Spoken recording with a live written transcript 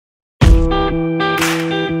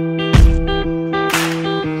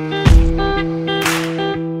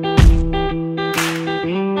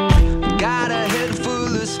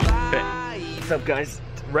Guys,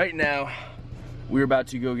 right now we're about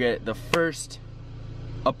to go get the first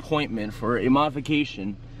appointment for a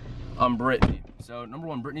modification on Brittany. So number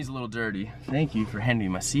one, Brittany's a little dirty. Thank you for handing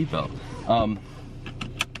me my seatbelt.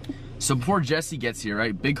 So before Jesse gets here,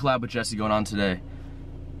 right, big collab with Jesse going on today.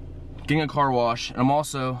 Getting a car wash, and I'm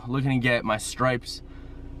also looking to get my stripes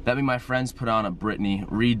that me and my friends put on at Brittany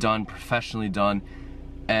redone, professionally done,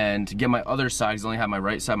 and to get my other side, because I only have my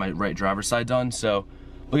right side, my right driver's side done. So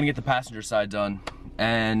looking to get the passenger side done,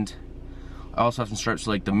 and I also have some stripes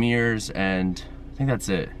for like the mirrors, and I think that's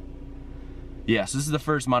it. Yeah, so this is the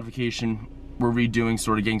first modification we're redoing,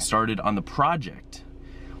 sort of getting started on the project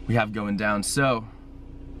we have going down. So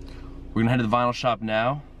we're gonna head to the vinyl shop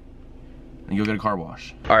now and go get a car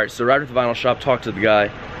wash. All right, so arrived at the vinyl shop, talked to the guy,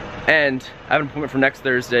 and I have an appointment for next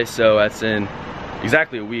Thursday, so that's in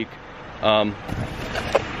exactly a week.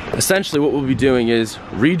 Essentially what we'll be doing is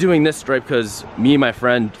redoing this stripe because me and my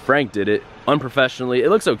friend Frank did it unprofessionally. It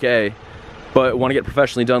looks okay, but want to get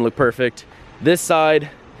professionally done, look perfect. This side,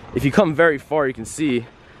 if you come very far, you can see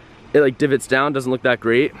it like divots down, doesn't look that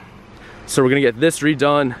great. So we're gonna get this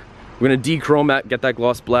redone. We're gonna de-chrome that, get that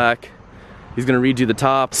gloss black. He's gonna redo the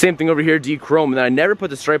top. Same thing over here, de-chrome. And then I never put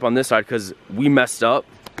the stripe on this side because we messed up.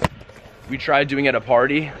 We tried doing it at a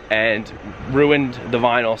party and ruined the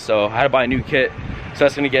vinyl, so I had to buy a new kit. So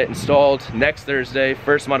that's gonna get installed next Thursday.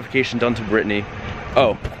 First modification done to Brittany.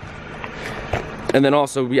 Oh, and then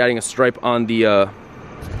also we'll be adding a stripe on the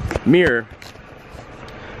mirror.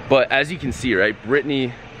 But as you can see, right,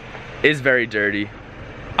 Brittany is very dirty.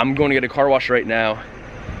 I'm going to get a car wash right now.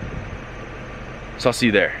 So I'll see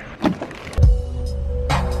you there.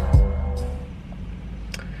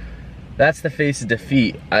 That's the face of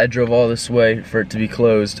defeat. I drove all this way for it to be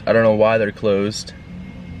closed. I don't know why they're closed.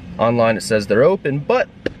 Online it says they're open, but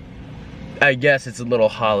I guess it's a little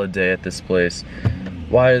holiday at this place.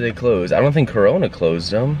 Why are they closed? I don't think Corona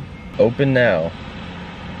closed them. Open now.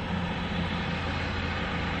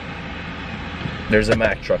 There's a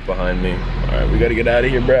Mack truck behind me. All right, we gotta get out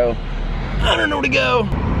of here, bro. I don't know where to go.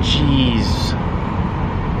 Jeez.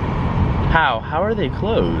 How are they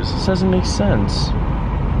closed? This doesn't make sense.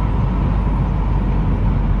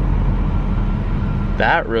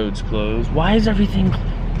 That road's closed. Why is everything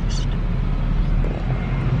closed?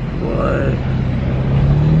 What?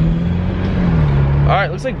 All right,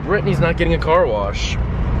 looks like Brittany's not getting a car wash.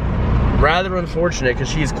 Rather unfortunate because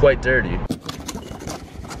she's quite dirty.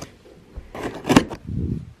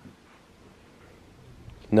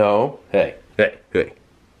 No, hey.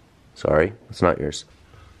 Sorry, that's not yours.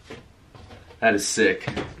 That is sick.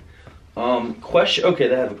 Question, okay,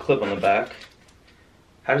 they have a clip on the back.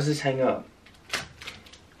 How does this hang up?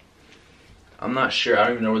 I'm not sure, I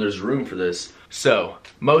don't even know where there's room for this. So,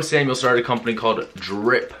 Mo Samuel started a company called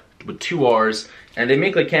Drip, with 2 R's, and they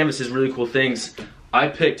make like canvases, really cool things. I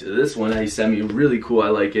picked this one that he sent me, really cool, I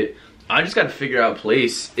like it. I just gotta figure out a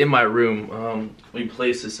place in my room. Let me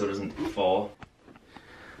place this so it doesn't fall.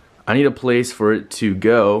 I need a place for it to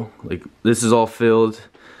go. Like, this is all filled.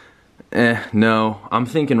 No, I'm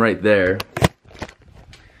thinking right there.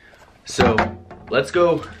 So, let's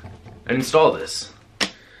go and install this.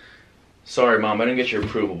 Sorry, Mom, I didn't get your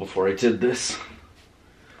approval before I did this.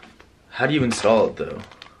 How do you install it, though?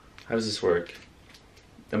 How does this work?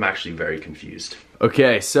 I'm actually very confused.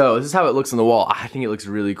 Okay, so this is how it looks on the wall. I think it looks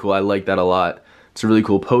really cool. I like that a lot. It's a really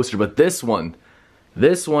cool poster, but this one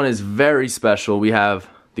is very special. We have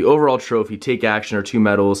the overall trophy, Take Action, or 2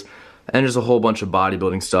 medals, and there's a whole bunch of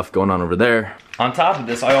bodybuilding stuff going on over there. On top of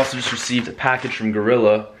this, I also just received a package from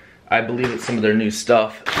Gorilla. I believe it's some of their new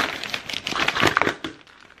stuff.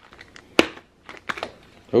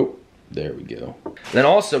 Oh, there we go. And then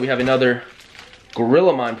also we have another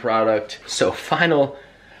Gorilla Mind product. So final,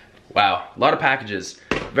 wow, a lot of packages.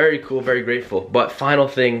 Very cool, very grateful. But final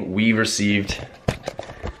thing we've received,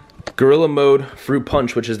 Gorilla Mode Fruit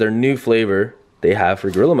Punch, which is their new flavor they have for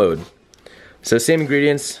Gorilla Mode. So same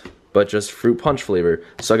ingredients, but just fruit punch flavor.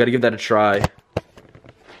 So I gotta give that a try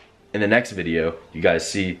in the next video, you guys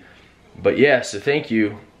see. But yeah, so thank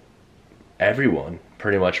you, everyone.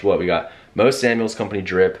 Pretty much what we got. Mo Samuel's company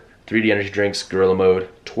Drip, 3D Energy Drinks, Gorilla Mode,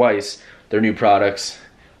 twice, their new products.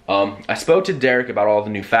 I spoke to Derek about all the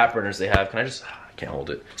new fat burners they have. I can't hold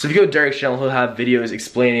it. So if you go to Derek's channel, he'll have videos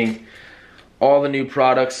explaining all the new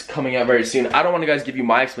products coming out very soon. I don't want to guys give you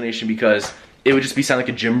my explanation because it would just be sound like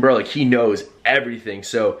a gym bro. Like, he knows everything.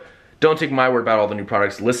 So don't take my word about all the new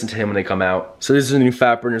products. Listen to him when they come out. So these are the new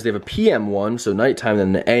fat burners. They have a PM one, so nighttime,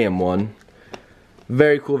 then the AM one.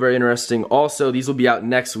 Very cool, very interesting. Also, these will be out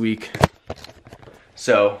next week.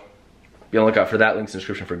 So be on the lookout for that. Links in the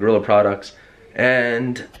description for Gorilla products.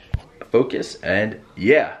 And focus, and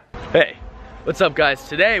yeah. Hey, What's up, guys?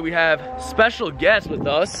 Today we have special guest with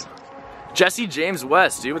us, Jesse James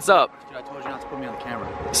West. Dude, what's up? Dude, I told you not to put me on the camera.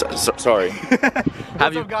 Sorry.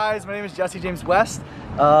 What's up, guys? My name is Jesse James West.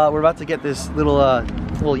 We're about to get this little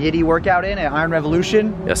yitty workout in at Iron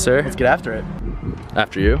Revolution. Yes, sir. Let's get after it.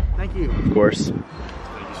 After you. Thank you. Of course.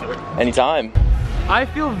 Thank you, sir. Anytime. I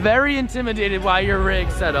feel very intimidated by your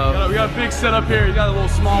rig setup. We got a big setup here. You got a little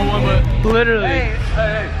small one, but Literally.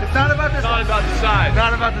 Hey, it's not about this. not about the size.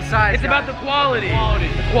 Not about the size. It's about the quality. Quality.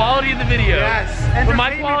 The quality of the video. Yes. But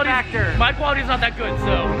my Entertainment factor. my quality is not that good,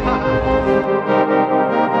 so.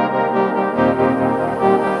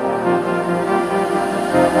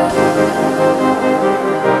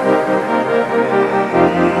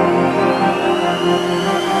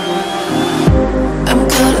 I'm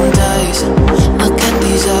cutting dice, look at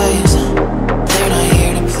these eyes, they're not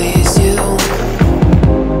here to please you.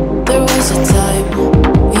 There was a time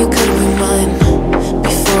you could be mine,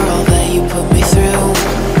 before all that you put me through.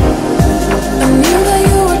 I knew that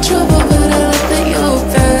you were trouble, but I let that you were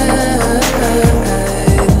bad.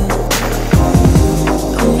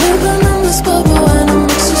 I'm living in this bubble and it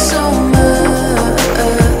makes you so mad.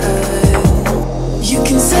 You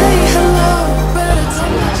can say hello, but it's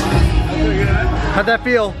not. How'd that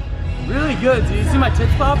feel? Really good, dude. You see my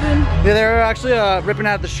tits popping? Yeah, they're actually ripping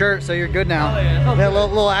out the shirt, so you're good now. Oh, yeah. Oh, a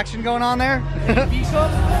little action going on there?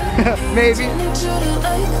 Maybe. Don't need you to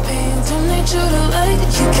like me, don't need you to like.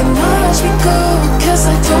 You can watch me go, cause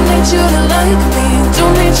I don't need you to like me.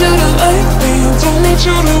 Don't need you to like me, don't need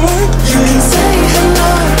you to like. You can say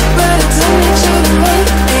hello, but I don't need you to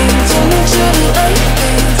like me. Don't need you to like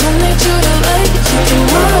me, don't need you to like. You can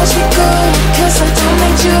watch me go, cause I don't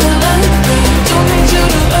need you to like me. Don't need you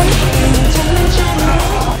to like me, don't need you to like.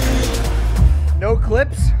 No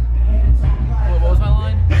clips? What was my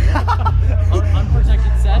line?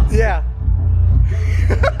 Unprotected sets? Yeah.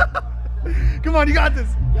 Come on, you got this.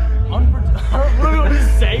 What do you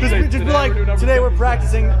say? Just be like, today we're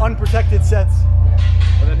practicing unprotected sets.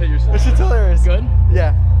 And then hit yourself. That shit's hilarious. Good?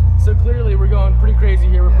 Yeah. So clearly we're going pretty crazy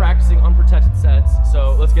here. We're practicing unprotected sets.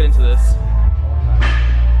 So let's get into this.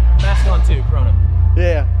 Mask on too, Corona.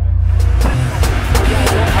 Yeah.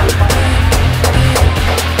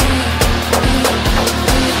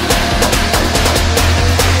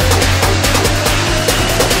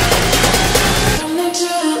 Don't need you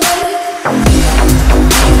to like.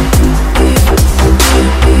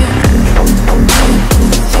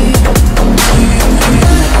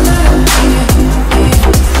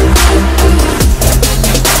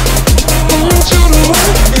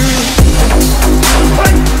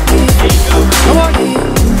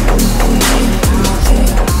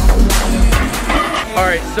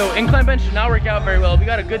 Alright, so incline bench did not work out very well. We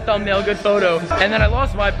got a good thumbnail, good photo. And then I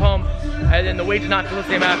lost my pump, and then the weight did not feel the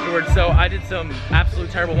same afterwards. So I did some absolute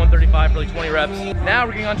terrible 135 for like 20 reps. Now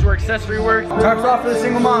we're getting on to our accessory work. Tarps off for the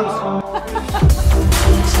single moms.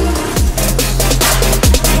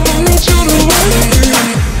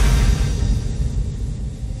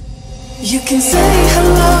 You can say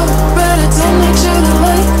hello, but I don't need you to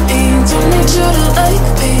like me. Don't need you to like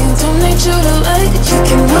me. Don't need you to like. You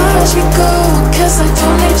can watch me go, cause I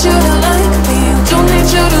don't need you to like me. Don't need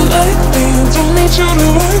you to like me. Don't need you to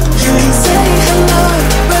like. You can say hello,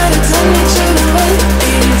 but I don't need you to like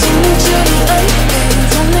me. Don't need you to like me.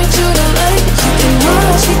 Don't need you to like. You can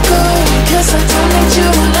watch me go, cause I don't need you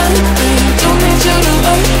to like me. Don't need you to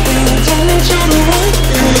like me. Don't need you to like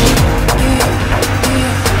me.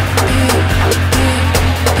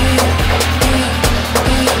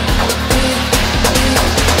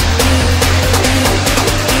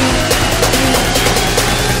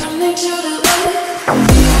 Don't need you to like.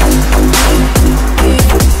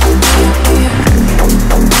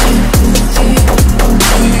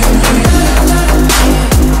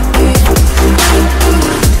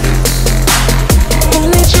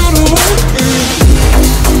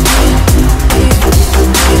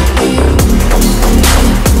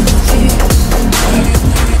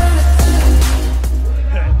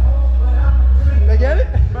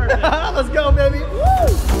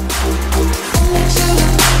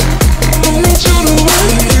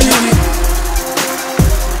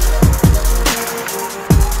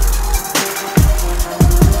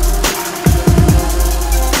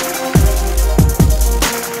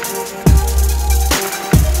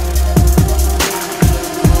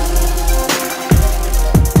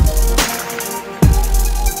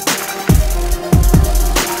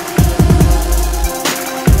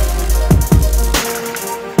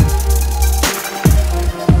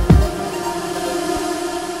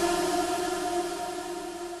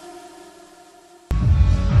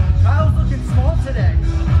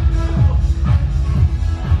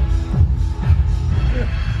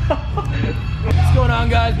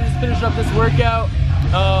 finished up this workout.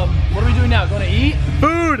 What are we doing now? Going to eat?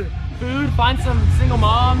 Food! Food, find some single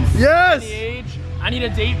moms. Yes! Any age. I need a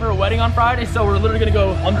date for a wedding on Friday, so we're literally gonna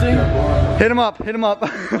go hunting. Hit him up, hit him up.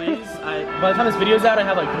 Please. By the time this video's out, I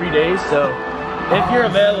have like 3 days, so if you're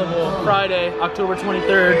available Friday, October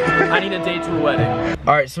 23rd, I need a date to a wedding.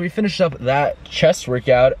 All right, so we finished up that chest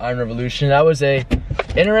workout on Revolution. That was a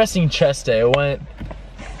interesting chest day. It went,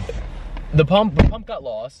 the pump got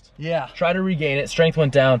lost. Yeah. Tried to regain it, strength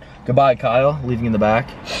went down. Goodbye, Kyle, leaving in the back.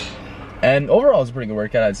 And overall, it was a pretty good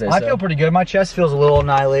workout, I'd say. I feel pretty good. My chest feels a little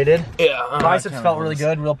annihilated. Yeah. Biceps felt really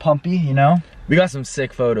good, real pumpy, you know? We got some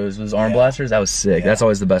sick photos. Those arm blasters, that was sick. Yeah. That's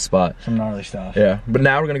always the best spot. Some gnarly stuff. Yeah. But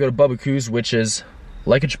now we're gonna go to Bubba Coos, which is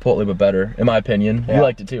like a Chipotle, but better, in my opinion. Yeah. You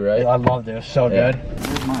liked it too, right? Yeah, I loved it. It was so good.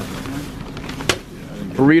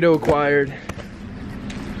 Burrito acquired.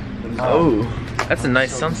 Oh, that's a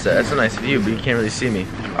nice sunset. That's a nice view, but you can't really see me.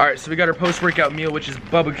 All right, so we got our post-workout meal, which is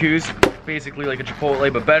Bubba Coos. Basically like a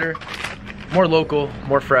Chipotle, but better. More local,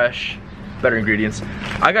 more fresh, better ingredients.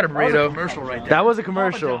 I got a burrito. Commercial right there. That was a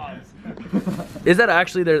commercial. Is that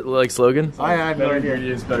actually their like slogan? I have no Better idea.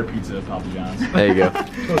 ingredients, better pizza, Papa John's. There you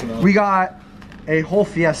go. We got a whole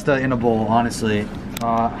fiesta in a bowl, honestly.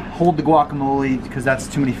 Hold the guacamole, because that's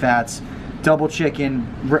too many fats. Double chicken,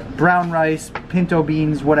 brown rice, pinto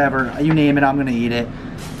beans, whatever. You name it, I'm gonna eat it.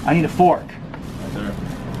 I need a fork. Right there.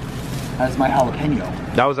 That's my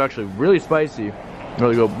jalapeno. That was actually really spicy.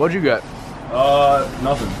 Really good. What'd you get?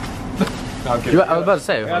 Nothing. No, I'm kidding. I was about to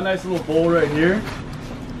say. I got a nice little bowl right here.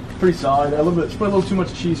 Pretty solid. A little bit, she put a little too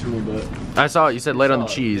much cheese for me, but. I saw it. You said light on the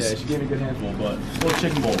solid. cheese. Yeah, she gave me a good handful, but a little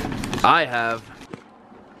chicken bowl. I have.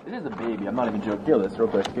 It is a baby. I'm not even joking. Feel this real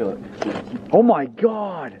quick. Feel it. Oh my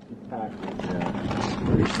god!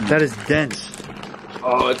 That is dense.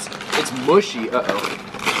 Oh, it's mushy. Uh-oh.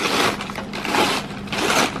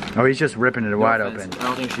 Oh, he's just ripping it wide offense. open. I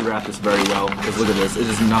don't think she wrapped this very well, because look at this. It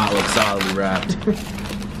does not look solidly wrapped.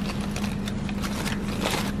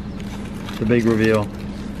 The big reveal.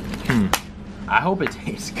 I hope it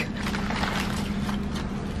tastes good.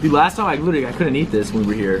 Dude, last time I couldn't eat this when we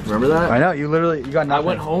were here. Remember that? I know, you got nothing. I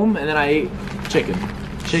went home and then I ate chicken.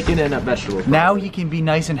 Chicken and a vegetable. Now he can be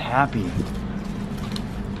nice and happy.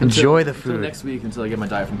 Enjoy the Until food. next week, until I get my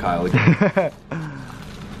diet from Kyle again.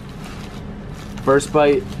 First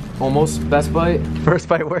bite, almost best bite. First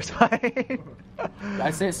bite, worst bite. I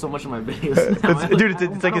say it so much in my videos now. Dude,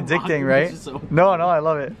 it's like addicting, right? No, I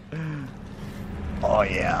love it. Oh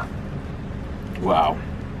yeah. Wow.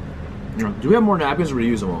 Do we have more napkins or do we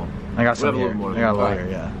use them all? I got We some have a here. little more. I got a lot Alright. here,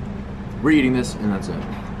 yeah. We're eating this and that's it.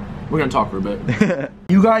 We're gonna talk for a bit.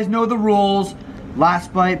 You guys know the rules.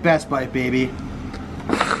 Last bite, best bite, baby.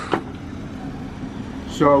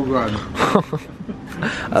 So good.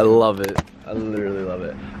 I love it. I literally love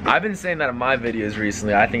it. I've been saying that in my videos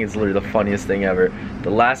recently. I think it's literally the funniest thing ever. The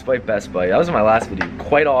last bite, best bite. That was in my last video.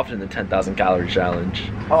 Quite often the 10,000 calorie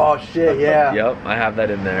challenge. Oh shit, yeah. Yep, I have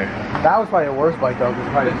that in there. That was probably the worst bite though, because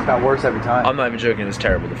it probably just got worse every time. I'm not even joking, it was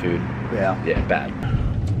terrible, the food. Yeah. Yeah, bad.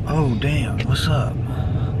 Oh damn, what's up?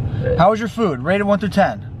 How was your food? Rated 1 through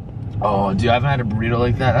 10. Oh, dude, I haven't had a burrito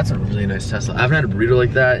like that. That's a really nice Tesla. I haven't had a burrito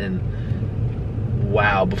like that in,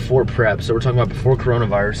 wow, before prep. So we're talking about before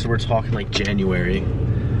coronavirus, so we're talking like January.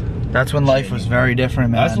 That's when life was very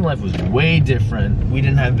different, man. That's when life was way different. We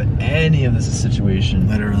didn't have any of this situation.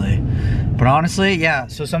 Literally. But honestly, yeah,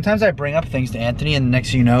 so sometimes I bring up things to Anthony and the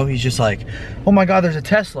next thing you know, he's just like, oh my god, there's a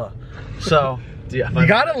Tesla. So, Yeah, you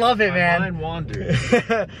gotta love it, my man. mind wanders.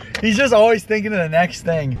 He's just always thinking of the next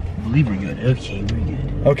thing. I believe we're good. Okay, we're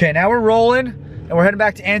good. Okay, now we're rolling, and we're heading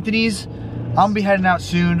back to Anthony's. I'm gonna be heading out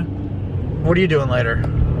soon. What are you doing later?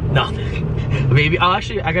 Nothing. Maybe I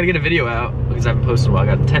gotta get a video out because I haven't posted in a while.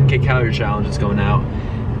 I got a 10K calorie challenge that's going out,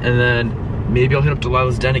 and then maybe I'll hit up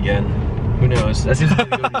Delilah's Den again. Who knows? That seems to be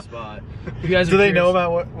the go-to spot. If you guys are Do they curious, know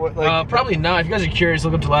about what like? probably not. If you guys are curious,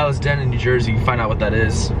 look up Delilah's Den in New Jersey. You can find out what that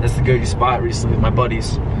is. That's the go-to spot recently with my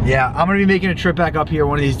buddies. Yeah, I'm gonna be making a trip back up here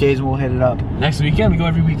one of these days, and we'll hit it up. Next weekend, we go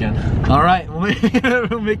every weekend. All right, we'll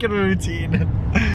make it a routine.